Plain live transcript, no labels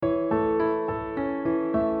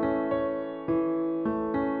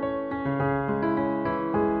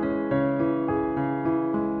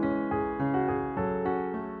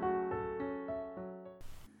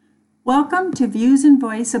Welcome to Views and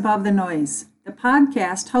Voice Above the Noise, the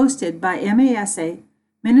podcast hosted by MASA,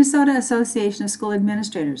 Minnesota Association of School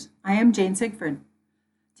Administrators. I am Jane Sigford.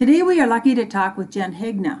 Today we are lucky to talk with Jen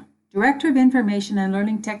Higna, Director of Information and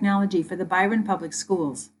Learning Technology for the Byron Public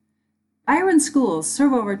Schools. Byron schools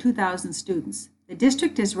serve over 2,000 students. The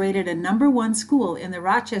district is rated a #1 school in the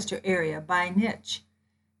Rochester area by Niche.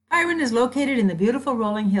 Byron is located in the beautiful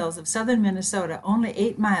rolling hills of southern Minnesota, only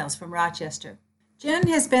 8 miles from Rochester. Jen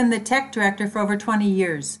has been the tech director for over 20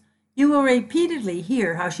 years. You will repeatedly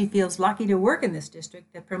hear how she feels lucky to work in this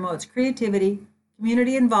district that promotes creativity,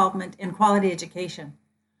 community involvement, and quality education.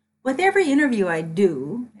 With every interview I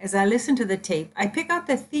do, as I listen to the tape, I pick out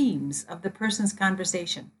the themes of the person's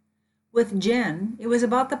conversation. With Jen, it was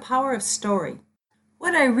about the power of story.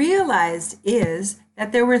 What I realized is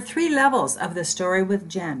that there were 3 levels of the story with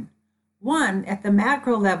Jen. One, at the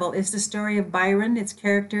macro level, is the story of Byron, its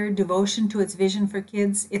character, devotion to its vision for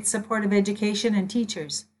kids, its support of education and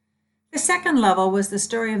teachers. The second level was the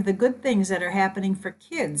story of the good things that are happening for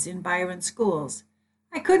kids in Byron schools.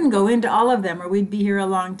 I couldn't go into all of them or we'd be here a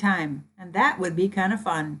long time, and that would be kind of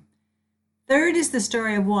fun. Third is the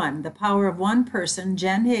story of one, the power of one person,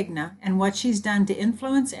 Jen Higna, and what she's done to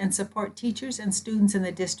influence and support teachers and students in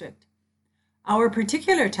the district. Our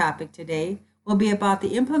particular topic today will be about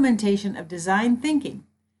the implementation of design thinking,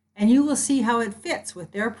 and you will see how it fits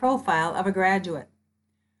with their profile of a graduate.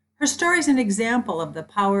 Her story is an example of the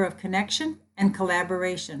power of connection and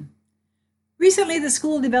collaboration. Recently, the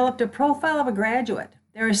school developed a profile of a graduate.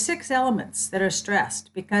 There are 6 elements that are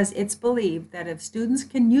stressed because it's believed that if students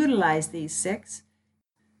can utilize these 6,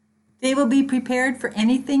 they will be prepared for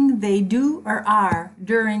anything they do or are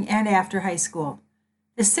during and after high school.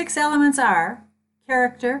 The 6 elements are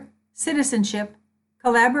character, citizenship,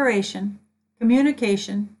 collaboration,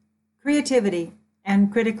 communication, creativity,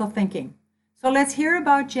 and critical thinking. So let's hear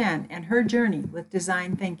about Jen and her journey with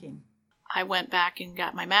design thinking. I went back and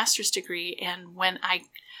got my master's degree, and when I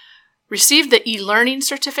received the e-learning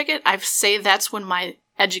certificate, I'd say that's when my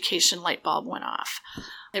education light bulb went off.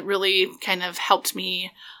 It really kind of helped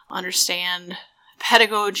me understand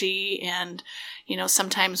pedagogy and,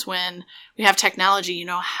 sometimes when we have technology,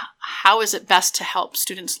 how is it best to help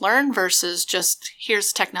students learn versus just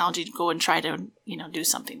here's technology to go and try to, do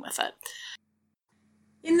something with it.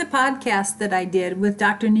 In the podcast that I did with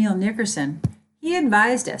Dr. Neil Nickerson, he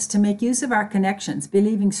advised us to make use of our connections,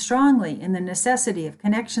 believing strongly in the necessity of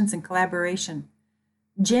connections and collaboration.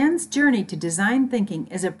 Jen's journey to design thinking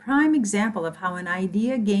is a prime example of how an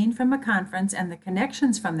idea gained from a conference and the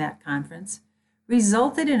connections from that conference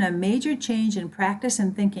resulted in a major change in practice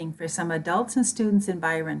and thinking for some adults and students in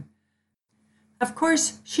Byron. Of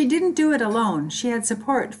course, she didn't do it alone. She had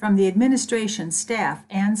support from the administration, staff,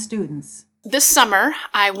 and students. This summer,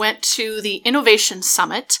 I went to the Innovation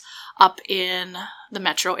Summit up in the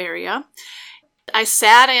metro area. I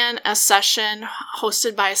sat in a session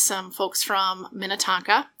hosted by some folks from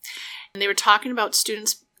Minnetonka, and they were talking about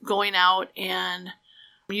students going out and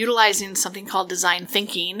utilizing something called design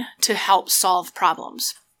thinking to help solve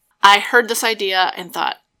problems. I heard this idea and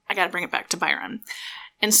thought, I got to bring it back to Byron.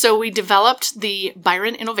 And so we developed the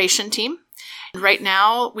Byron Innovation Team. Right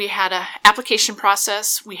now, we had an application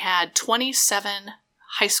process. We had 27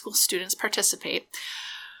 high school students participate.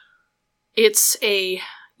 It's a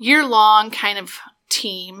year-long kind of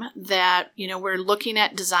team that, we're looking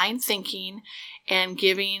at design thinking and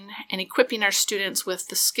giving and equipping our students with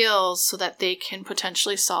the skills so that they can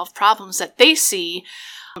potentially solve problems that they see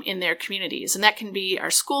in their communities. And that can be our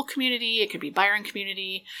school community, it could be Byron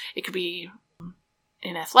community, it could be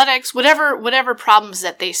in athletics, whatever problems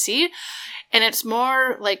that they see. And it's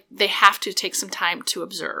more like they have to take some time to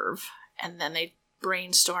observe, and then they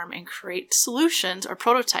brainstorm and create solutions or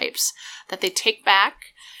prototypes that they take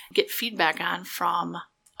back, get feedback on from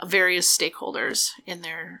various stakeholders in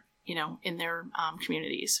their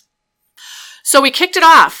communities. So we kicked it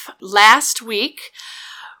off last week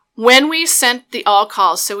when we sent the all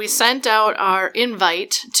calls. So we sent out our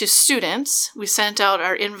invite to students. We sent out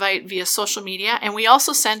our invite via social media, and we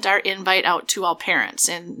also sent our invite out to all parents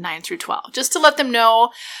in 9 through 12, just to let them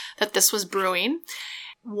know that this was brewing.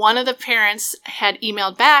 One of the parents had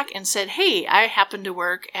emailed back and said, hey, I happen to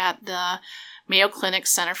work at the Mayo Clinic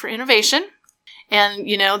Center for Innovation. And,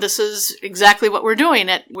 this is exactly what we're doing.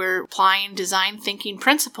 We're applying design thinking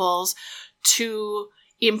principles to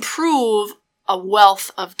improve a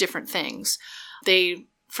wealth of different things.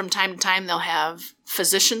 From time to time, they'll have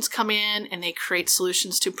physicians come in and they create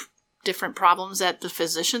solutions to different problems that the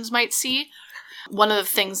physicians might see. One of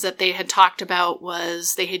the things that they had talked about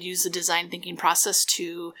was they had used the design thinking process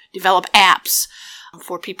to develop apps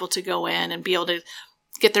for people to go in and be able to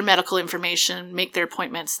get their medical information, make their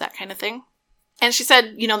appointments, that kind of thing. And she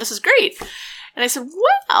said, this is great. And I said,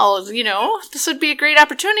 well, this would be a great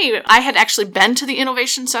opportunity. I had actually been to the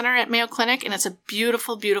Innovation Center at Mayo Clinic, and it's a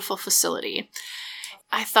beautiful, beautiful facility.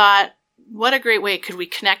 I thought, what a great way could we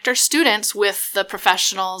connect our students with the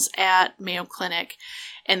professionals at Mayo Clinic?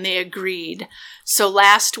 And they agreed. So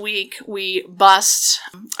last week, we bused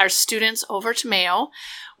our students over to Mayo.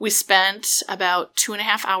 We spent about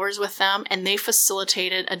 2.5 hours with them, and they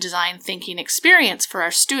facilitated a design thinking experience for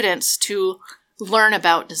our students to learn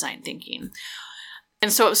about design thinking.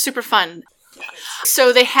 And so it was super fun.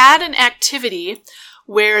 So they had an activity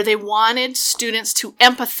where they wanted students to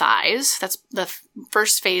empathize. That's the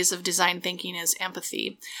first phase of design thinking, is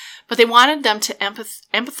empathy. But they wanted them to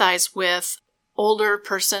empathize with older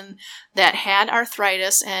person that had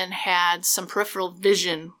arthritis and had some peripheral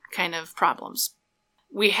vision kind of problems.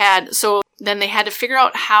 So then they had to figure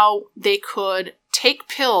out how they could take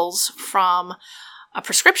pills from a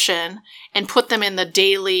prescription and put them in the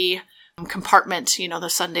daily compartment, the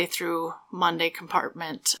Sunday through Monday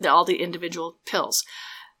compartment, all the individual pills.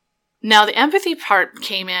 Now, the empathy part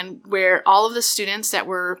came in where all of the students that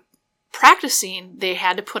were practicing, they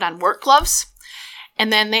had to put on work gloves,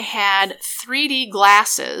 and then they had 3D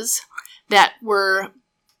glasses that were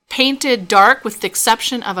painted dark with the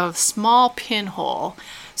exception of a small pinhole.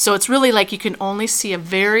 So it's really like you can only see a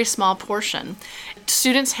very small portion.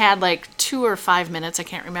 Students had like 2 or 5 minutes, I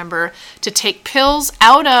can't remember, to take pills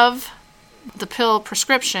out of the pill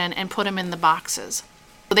prescription and put them in the boxes.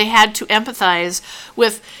 They had to empathize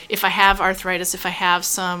with, if I have arthritis, if I have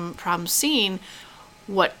some problem seeing,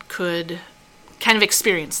 what could kind of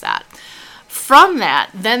experience that. From that,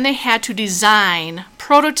 then they had to design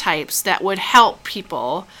prototypes that would help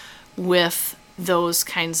people with those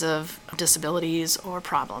kinds of disabilities or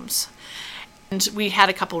problems. And we had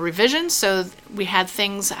a couple revisions, so we had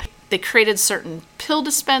things, they created certain pill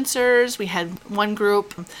dispensers. We had one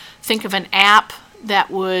group think of an app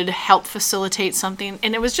that would help facilitate something.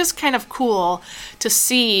 And it was just kind of cool to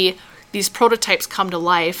see these prototypes come to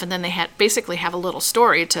life, and then they basically have a little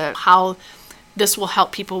story to how this will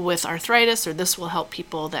help people with arthritis, or this will help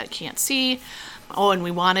people that can't see. Oh, and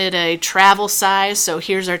we wanted a travel size, so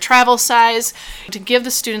here's our travel size, to give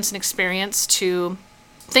the students an experience to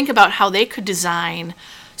think about how they could design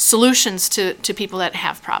solutions to people that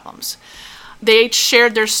have problems. They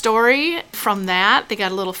shared their story. From that, they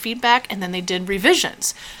got a little feedback, and then they did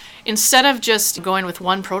revisions. Instead of just going with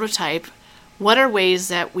one prototype, what are ways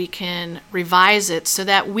that we can revise it so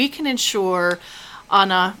that we can ensure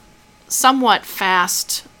on a somewhat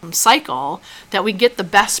fast cycle that we get the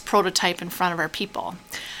best prototype in front of our people,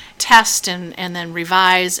 test and then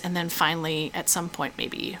revise, and then finally at some point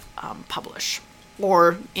maybe publish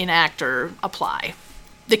or enact or apply.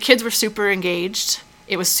 The kids were super engaged.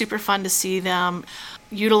 It was super fun to see them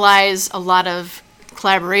utilize a lot of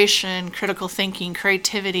collaboration, critical thinking,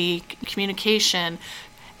 creativity, communication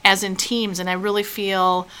as in teams. And I really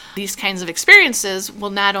feel these kinds of experiences will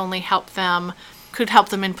not only could help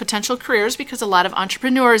them in potential careers, because a lot of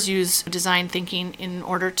entrepreneurs use design thinking in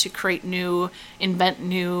order to invent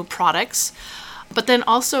new products, but then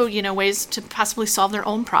also, ways to possibly solve their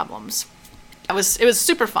own problems. It was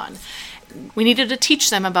super fun. We needed to teach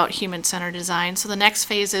them about human-centered design. So the next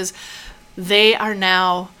phase is they are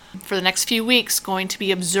now, for the next few weeks, going to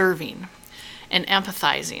be observing and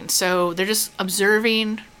empathizing. So they're just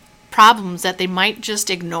observing problems that they might just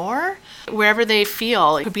ignore wherever they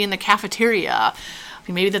feel. It could be in the cafeteria.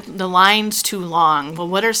 Maybe the line's too long. Well,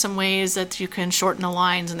 what are some ways that you can shorten the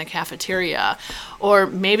lines in the cafeteria? Or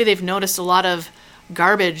maybe they've noticed a lot of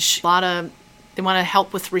garbage, they want to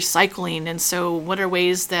help with recycling. And so what are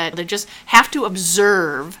ways that they just have to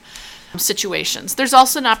observe situations? There's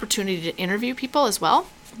also an opportunity to interview people as well,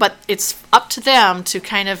 but it's up to them to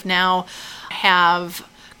kind of now have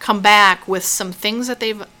come back with some things that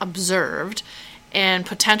they've observed and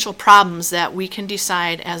potential problems that we can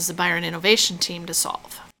decide as the Byron Innovation Team to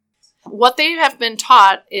solve. What they have been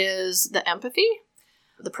taught is the empathy,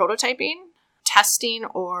 the prototyping, testing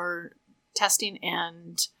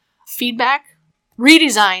and feedback,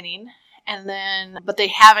 redesigning, but they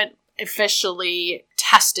haven't officially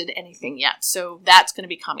tested anything yet. So that's going to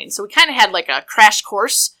be coming. So we kind of had like a crash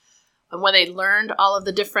course when they learned all of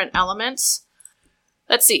the different elements.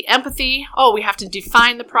 Let's see, empathy. Oh, we have to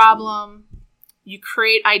define the problem. You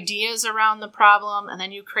create ideas around the problem, and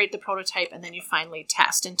then you create the prototype, and then you finally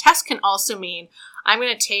test. And test can also mean I'm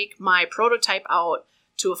going to take my prototype out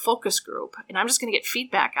to a focus group, and I'm just going to get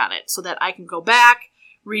feedback on it so that I can go back,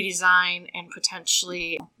 redesign, and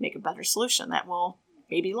potentially make a better solution that will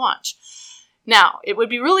maybe launch. Now, it would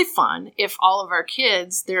be really fun if all of our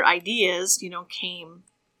kids, their ideas, came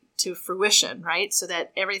to fruition, right? So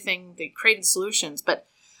that everything, they created solutions. But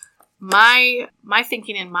my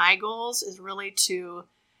thinking and my goals is really to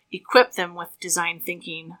equip them with design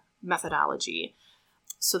thinking methodology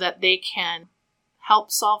so that they can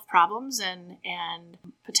help solve problems and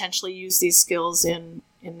potentially use these skills in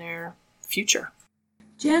their future.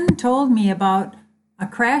 Jen told me about a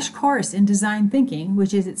crash course in design thinking,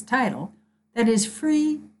 which is its title, that is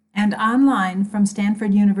free and online from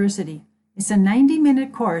Stanford University. It's a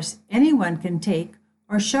 90-minute course anyone can take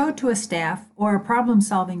or show to a staff or a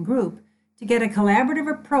problem-solving group to get a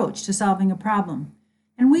collaborative approach to solving a problem.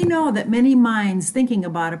 And we know that many minds thinking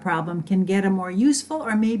about a problem can get a more useful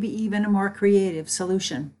or maybe even a more creative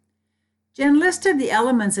solution. Jen listed the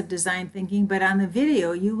elements of design thinking, but on the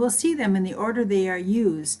video you will see them in the order they are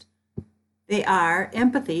used. They are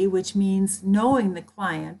empathy, which means knowing the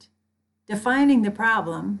client, defining the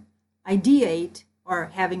problem, ideate,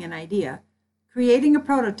 or having an idea, creating a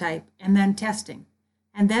prototype, and then testing.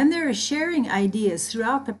 And then there is sharing ideas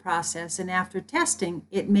throughout the process, and after testing,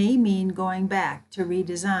 it may mean going back to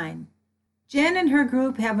redesign. Jen and her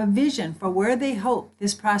group have a vision for where they hope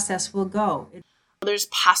this process will go. There's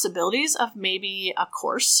possibilities of maybe a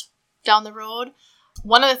course down the road.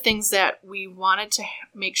 One of the things that we wanted to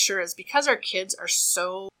make sure is because our kids are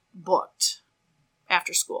so booked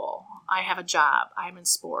after school, I have a job, I'm in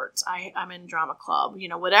sports, I'm in drama club,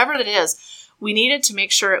 whatever it is, we needed to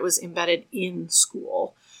make sure it was embedded in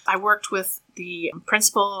school. I worked with the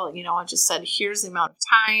principal, I just said, here's the amount of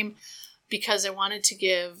time, because I wanted to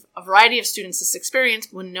give a variety of students this experience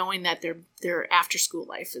when knowing that their after school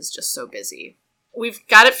life is just so busy. We've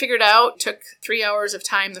got it figured out. Took 3 hours of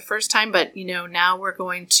time the first time, but now we're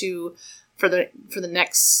going to, for the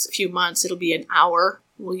next few months, it'll be an hour.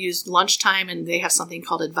 We'll use lunchtime, and they have something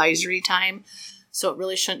called advisory time, so it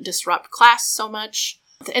really shouldn't disrupt class so much.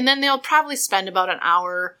 And then they'll probably spend about an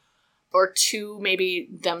hour or two, maybe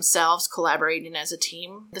themselves collaborating as a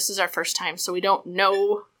team. This is our first time, so we don't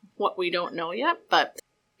know what we don't know yet, but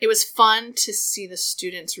it was fun to see the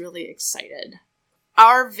students really excited.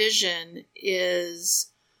 Our vision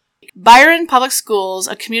is Byron Public Schools,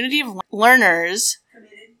 a community of learners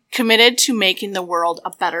committed to making the world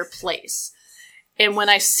a better place. And when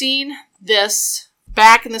I seen this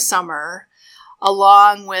back in the summer,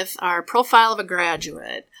 along with our profile of a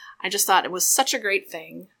graduate, I just thought it was such a great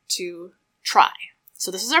thing to try.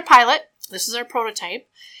 So this is our pilot. This is our prototype.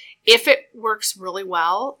 If it works really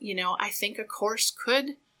well, I think a course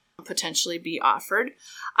could potentially be offered.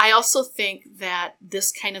 I also think that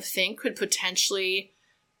this kind of thing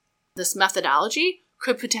this methodology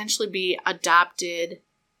could potentially be adopted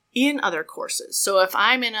in other courses. So if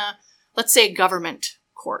I'm in let's say a government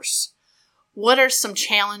course, what are some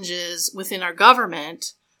challenges within our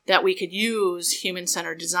government that we could use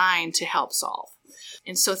human-centered design to help solve?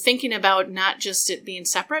 And so thinking about not just it being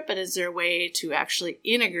separate, but is there a way to actually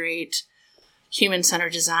integrate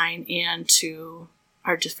human-centered design into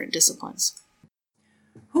our different disciplines?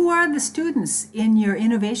 Who are the students in your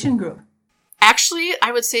innovation group? Actually,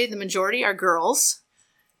 I would say the majority are girls,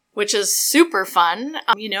 which is super fun,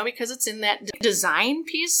 because it's in that design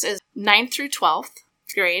piece is 9th through 12th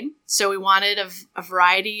grade. So we wanted a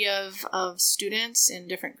variety of students in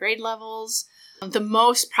different grade levels. The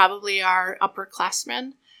most probably are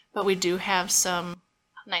upperclassmen, but we do have some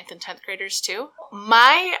 9th and 10th graders too.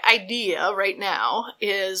 My idea right now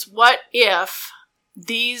is, what if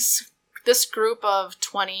this group of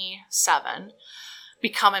 27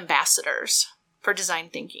 become ambassadors for design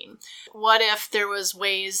thinking? What if there was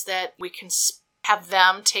ways that we can have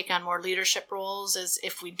them take on more leadership roles as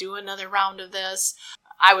if we do another round of this?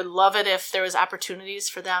 I would love it if there was opportunities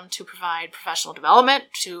for them to provide professional development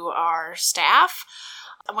to our staff.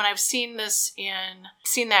 When I've seen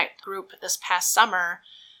that group this past summer,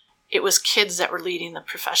 it was kids that were leading the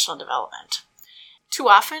professional development. Too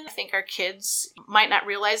often, I think our kids might not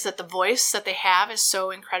realize that the voice that they have is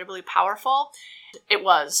so incredibly powerful. It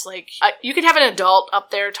was like, you could have an adult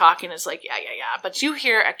up there talking, it's like, yeah. But you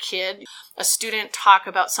hear a student talk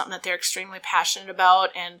about something that they're extremely passionate about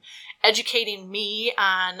and educating me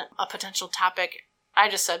on a potential topic. I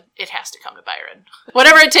just said, it has to come to Byron.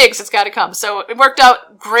 Whatever it takes, it's got to come. So it worked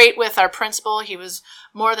out great with our principal. He was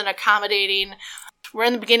more than accommodating. We're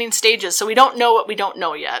in the beginning stages, so we don't know what we don't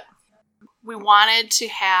know yet. We wanted to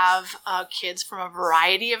have kids from a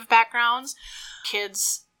variety of backgrounds,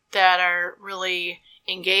 kids that are really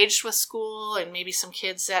engaged with school, and maybe some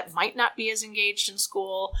kids that might not be as engaged in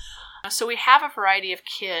school. So we have a variety of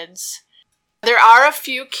kids. There are a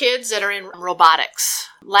few kids that are in robotics.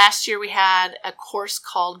 Last year we had a course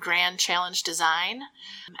called Grand Challenge Design,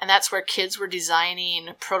 and that's where kids were designing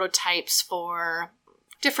prototypes for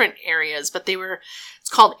different areas, but it's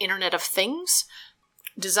called Internet of Things,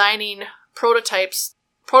 designing prototypes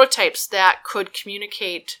that could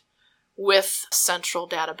communicate with a central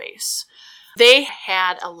database. They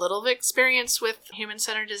had a little experience with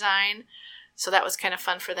human-centered design, so that was kind of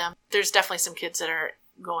fun for them. There's definitely some kids that are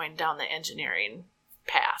going down the engineering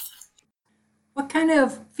path. What kind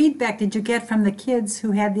of feedback did you get from the kids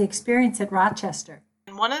who had the experience at Rochester?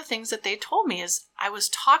 And one of the things that they told me is I was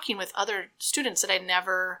talking with other students that I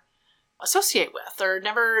never associate with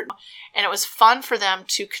and it was fun for them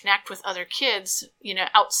to connect with other kids,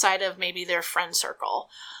 outside of maybe their friend circle.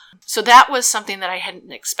 So that was something that I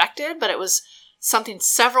hadn't expected, but it was something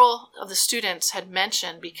several of the students had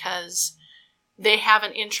mentioned because they have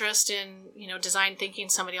an interest in, design thinking,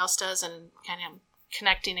 somebody else does, and kind of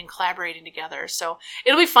connecting and collaborating together. So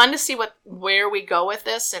it'll be fun to see where we go with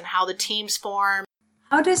this and how the teams form.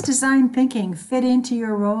 How does design thinking fit into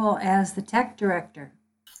your role as the tech director?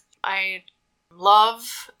 I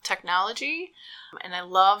love technology, and I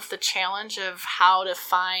love the challenge of how to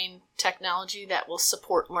find technology that will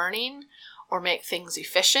support learning or make things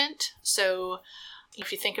efficient. So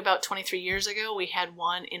if you think about 23 years ago, we had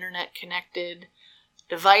one internet-connected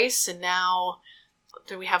device, and now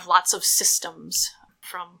we have lots of systems,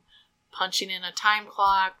 from punching in a time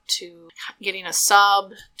clock to getting a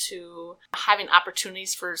sub to having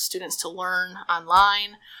opportunities for students to learn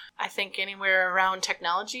online. I think anywhere around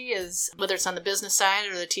technology is, whether it's on the business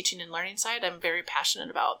side or the teaching and learning side, I'm very passionate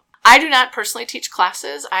about. I do not personally teach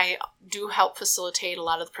classes. I do help facilitate a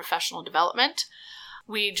lot of the professional development.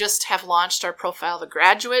 We just have launched our Profile of a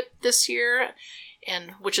Graduate this year,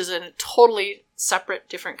 which is a totally separate,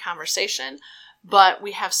 different conversation. But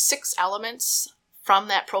we have 6 elements from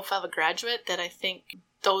that Profile of a Graduate that I think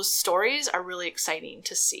those stories are really exciting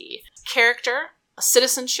to see. Character,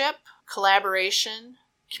 citizenship, collaboration,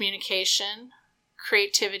 communication,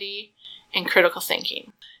 creativity, and critical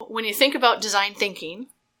thinking. When you think about design thinking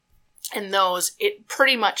and those, it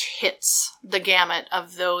pretty much hits the gamut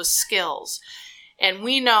of those skills. And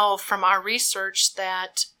we know from our research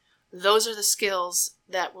that those are the skills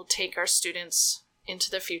that will take our students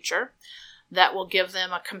into the future, that will give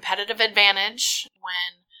them a competitive advantage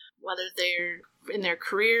whether they're in their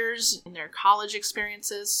careers, in their college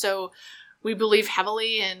experiences. So we believe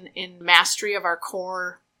heavily in mastery of our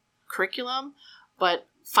core curriculum, but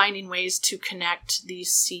finding ways to connect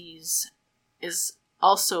these C's is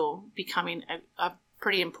also becoming a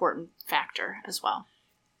pretty important factor as well.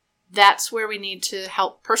 That's where we need to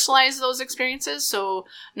help personalize those experiences. So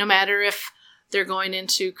no matter if they're going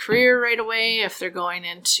into career right away, if they're going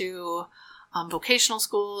into vocational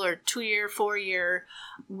school or 2-year, 4-year,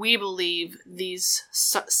 we believe these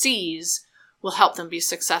C's will help them be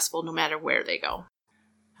successful no matter where they go.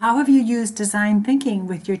 How have you used design thinking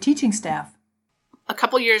with your teaching staff? A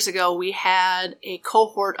couple years ago, we had a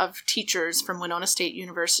cohort of teachers from Winona State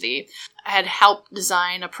University. I had helped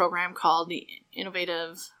design a program called the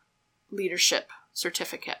Innovative Leadership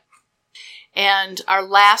Certificate. And our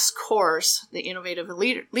last course, the Innovative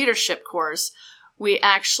Leadership course, we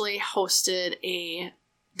actually hosted a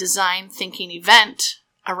design thinking event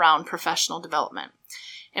around professional development.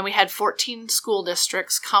 And we had 14 school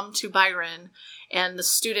districts come to Byron, and the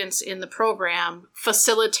students in the program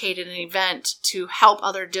facilitated an event to help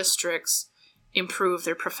other districts improve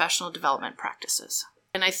their professional development practices.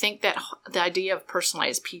 And I think that the idea of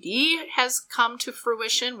personalized PD has come to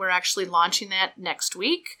fruition. We're actually launching that next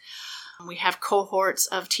week. We have cohorts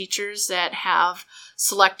of teachers that have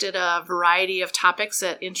selected a variety of topics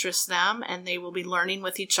that interest them, and they will be learning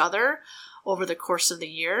with each other over the course of the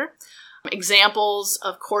year. Examples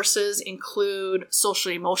of courses include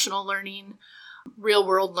social emotional learning,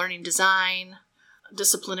 real-world learning design,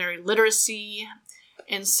 disciplinary literacy,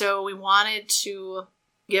 and so we wanted to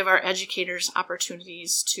give our educators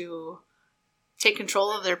opportunities to take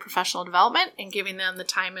control of their professional development and giving them the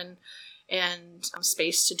time and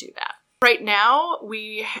space to do that. Right now,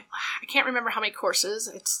 I can't remember how many courses.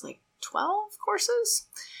 It's like 12 courses.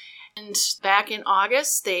 And back in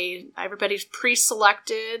August, everybody's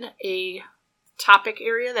pre-selected a topic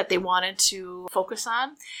area that they wanted to focus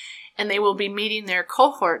on. And they will be meeting their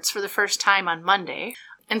cohorts for the first time on Monday.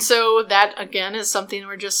 And so that, again, is something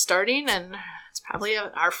we're just starting, and it's probably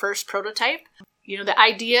our first prototype. The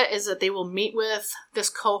idea is that they will meet with this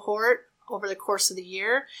cohort over the course of the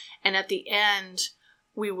year, and at the end,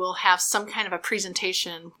 we will have some kind of a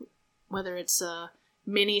presentation, whether it's a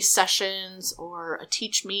mini sessions or a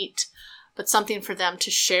teach meet, but something for them to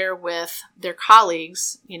share with their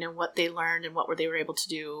colleagues, what they learned and what they were able to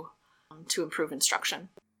do to improve instruction.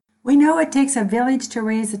 We know it takes a village to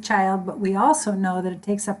raise a child, but we also know that it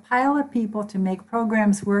takes a pile of people to make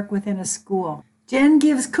programs work within a school. Jen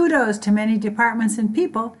gives kudos to many departments and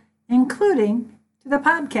people, including to the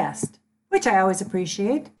podcast, which I always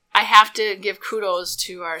appreciate. I have to give kudos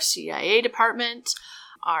to our CIA department,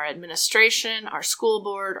 our administration, our school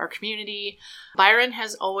board, our community. Byron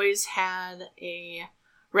has always had a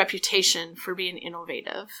reputation for being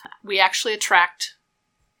innovative. We actually attract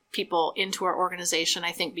people into our organization,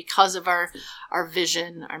 I think, because of our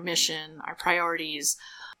vision, our mission, our priorities.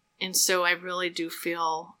 And so I really do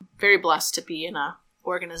feel very blessed to be in an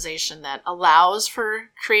organization that allows for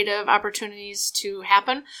creative opportunities to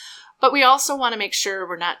happen. But we also want to make sure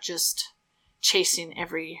we're not just chasing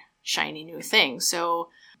every shiny new thing. So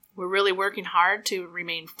we're really working hard to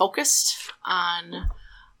remain focused on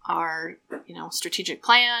our, strategic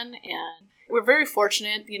plan. And we're very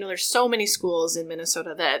fortunate, there's so many schools in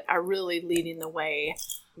Minnesota that are really leading the way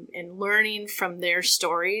and learning from their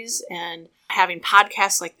stories and having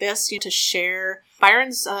podcasts like this to share.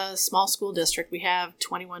 Byron's a small school district. We have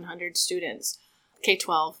 2,100 students,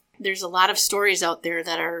 K-12. There's a lot of stories out there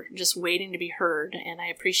that are just waiting to be heard. And I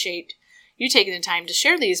appreciate you taking the time to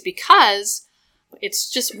share these because it's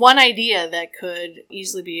just one idea that could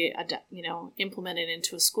easily be, implemented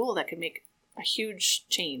into a school that could make a huge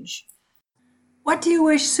change. What do you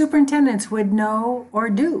wish superintendents would know or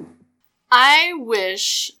do? I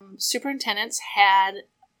wish superintendents had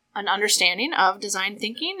an understanding of design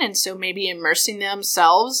thinking, and so maybe immersing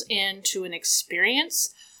themselves into an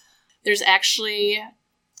experience. There's actually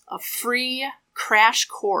a free crash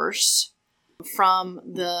course from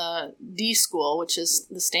the D School, which is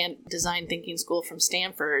the design thinking school from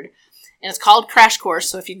Stanford. And it's called Crash Course,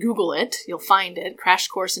 so if you Google it, you'll find it, Crash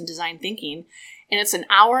Course in Design Thinking. And it's an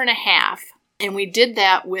hour and a half. And we did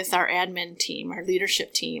that with our admin team, our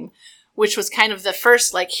leadership team, which was kind of the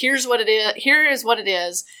first, here is what it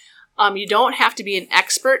is. You don't have to be an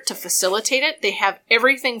expert to facilitate it. They have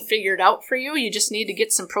everything figured out for you. You just need to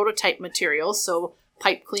get some prototype materials, so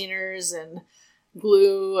pipe cleaners and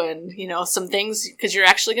glue and, some things, because you're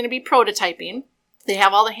actually going to be prototyping. They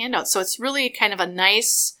have all the handouts. So it's really kind of a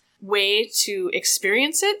nice way to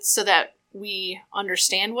experience it so that we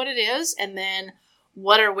understand what it is, and then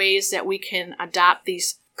what are ways that we can adopt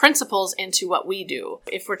these principles into what we do.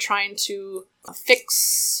 If we're trying to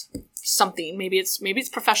fix something, maybe it's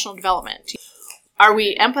professional development. Are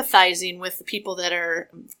we empathizing with the people that are,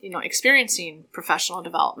 experiencing professional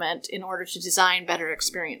development in order to design better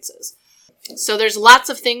experiences? So there's lots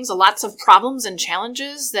of things, lots of problems and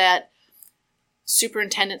challenges that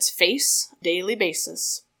superintendents face on a daily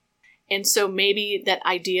basis. And so maybe that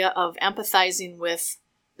idea of empathizing with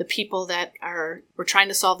the people that we're trying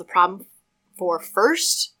to solve the problem for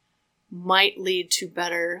first might lead to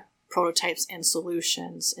better prototypes and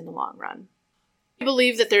solutions in the long run. I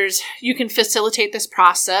believe that you can facilitate this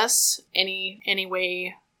process any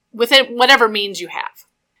way, within whatever means you have.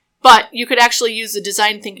 But you could actually use the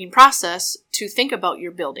design thinking process to think about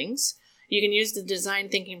your buildings. You can use the design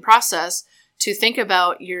thinking process to think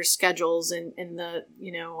about your schedules and the,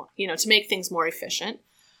 to make things more efficient.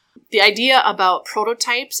 The idea about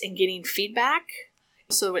prototypes and getting feedback.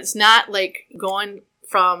 So it's not like going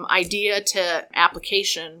from idea to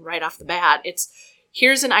application right off the bat. It's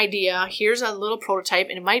here's an idea, here's a little prototype,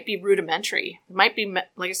 and it might be rudimentary. It might be,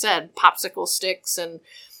 like I said, popsicle sticks and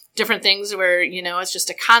different things where, it's just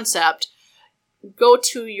a concept. Go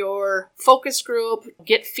to your focus group,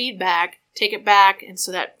 get feedback, take it back, and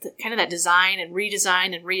so that kind of that design and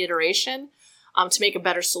reiteration to make a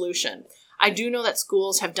better solution. I do know that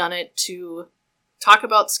schools have done it to talk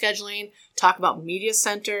about scheduling, talk about media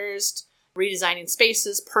centers, redesigning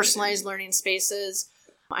spaces, personalized learning spaces.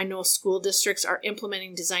 I know school districts are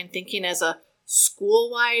implementing design thinking as a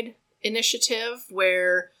school-wide initiative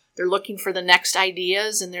where they're looking for the next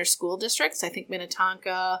ideas in their school districts. I think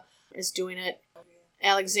Minnetonka is doing it.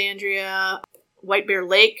 Alexandria, White Bear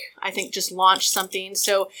Lake, I think, just launched something.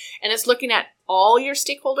 So, and it's looking at all your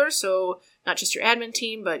stakeholders, so not just your admin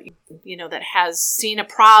team, but, that has seen a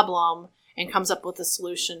problem and comes up with a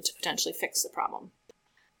solution to potentially fix the problem.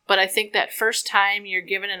 But I think that first time you're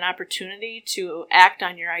given an opportunity to act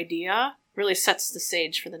on your idea really sets the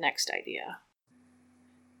stage for the next idea.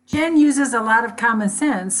 Jen uses a lot of common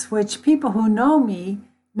sense, which people who know me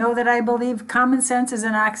know that I believe common sense is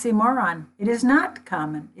an oxymoron. It is not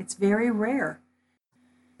common. It's very rare.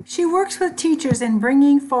 She works with teachers in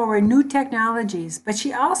bringing forward new technologies, but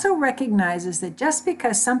she also recognizes that just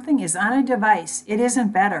because something is on a device, it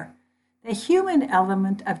isn't better. The human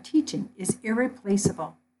element of teaching is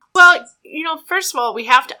irreplaceable. Well, first of all, we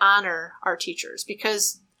have to honor our teachers,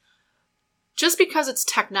 because just because it's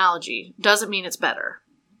technology doesn't mean it's better.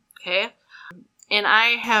 Okay? And I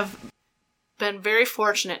have been very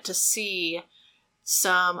fortunate to see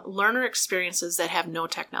some learner experiences that have no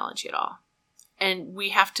technology at all. And we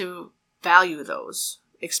have to value those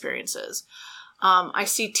experiences. I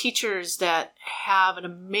see teachers that have an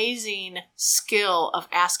amazing skill of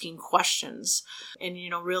asking questions and,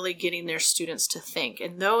 really getting their students to think.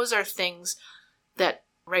 And those are things that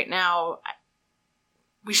right now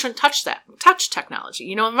we shouldn't touch technology.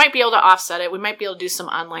 We might be able to offset it. We might be able to do some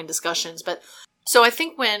online discussions. But so I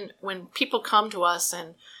think when people come to us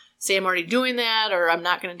and say, I'm already doing that, or I'm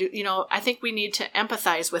not going to do, I think we need to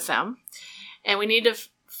empathize with them, and we need to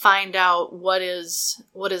find out what is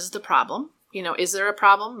the problem. Is there a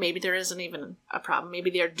problem? Maybe there isn't even a problem. Maybe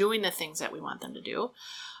they're doing the things that we want them to do.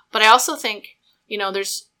 But I also think,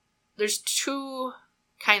 there's two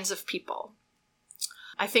kinds of people.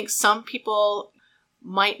 I think some people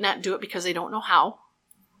might not do it because they don't know how.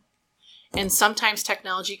 And sometimes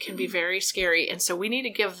technology can be very scary. And so we need to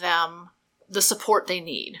give them the support they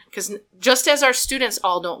need. Because just as our students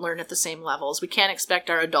all don't learn at the same levels, we can't expect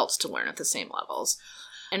our adults to learn at the same levels.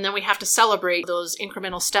 And then we have to celebrate those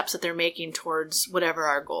incremental steps that they're making towards whatever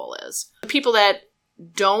our goal is. The people that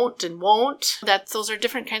don't and won't, those are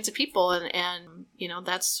different kinds of people. And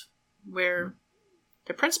that's where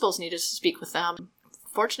the principals need to speak with them.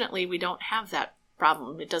 Fortunately, we don't have that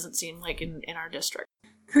problem. It doesn't seem like in our district.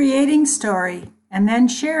 Creating story and then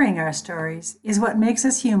sharing our stories is what makes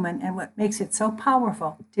us human and what makes it so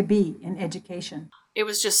powerful to be in education. It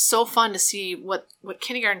was just so fun to see what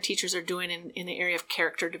kindergarten teachers are doing in the area of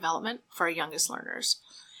character development for our youngest learners.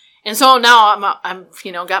 And so now I'm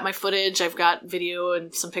got my footage, I've got video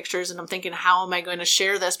and some pictures, and I'm thinking, how am I going to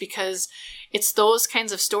share this? Because it's those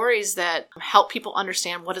kinds of stories that help people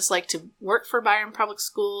understand what it's like to work for Byron Public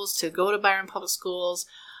Schools, to go to Byron Public Schools.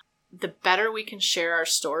 The better we can share our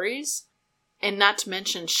stories, and not to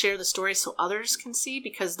mention share the stories so others can see,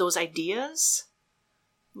 because those ideas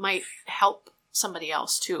might help somebody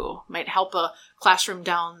else too, might help a classroom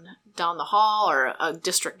down the hall or a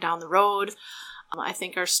district down the road. I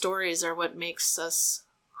think our stories are what makes us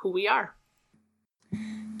who we are.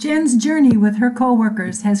 Jen's journey with her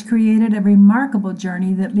co-workers has created a remarkable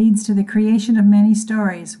journey that leads to the creation of many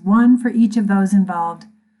stories, one for each of those involved.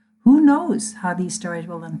 Who knows how these stories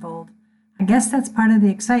will unfold? I guess that's part of the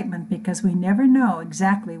excitement, because we never know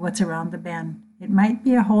exactly what's around the bend. It might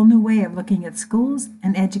be a whole new way of looking at schools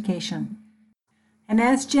and education. And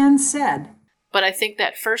as Jen said, but I think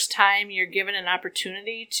that first time you're given an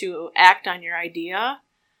opportunity to act on your idea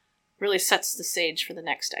really sets the stage for the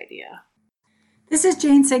next idea. This is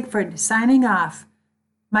Jane Sigford signing off.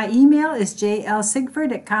 My email is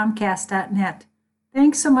jlsigford@comcast.net.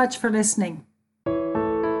 Thanks so much for listening.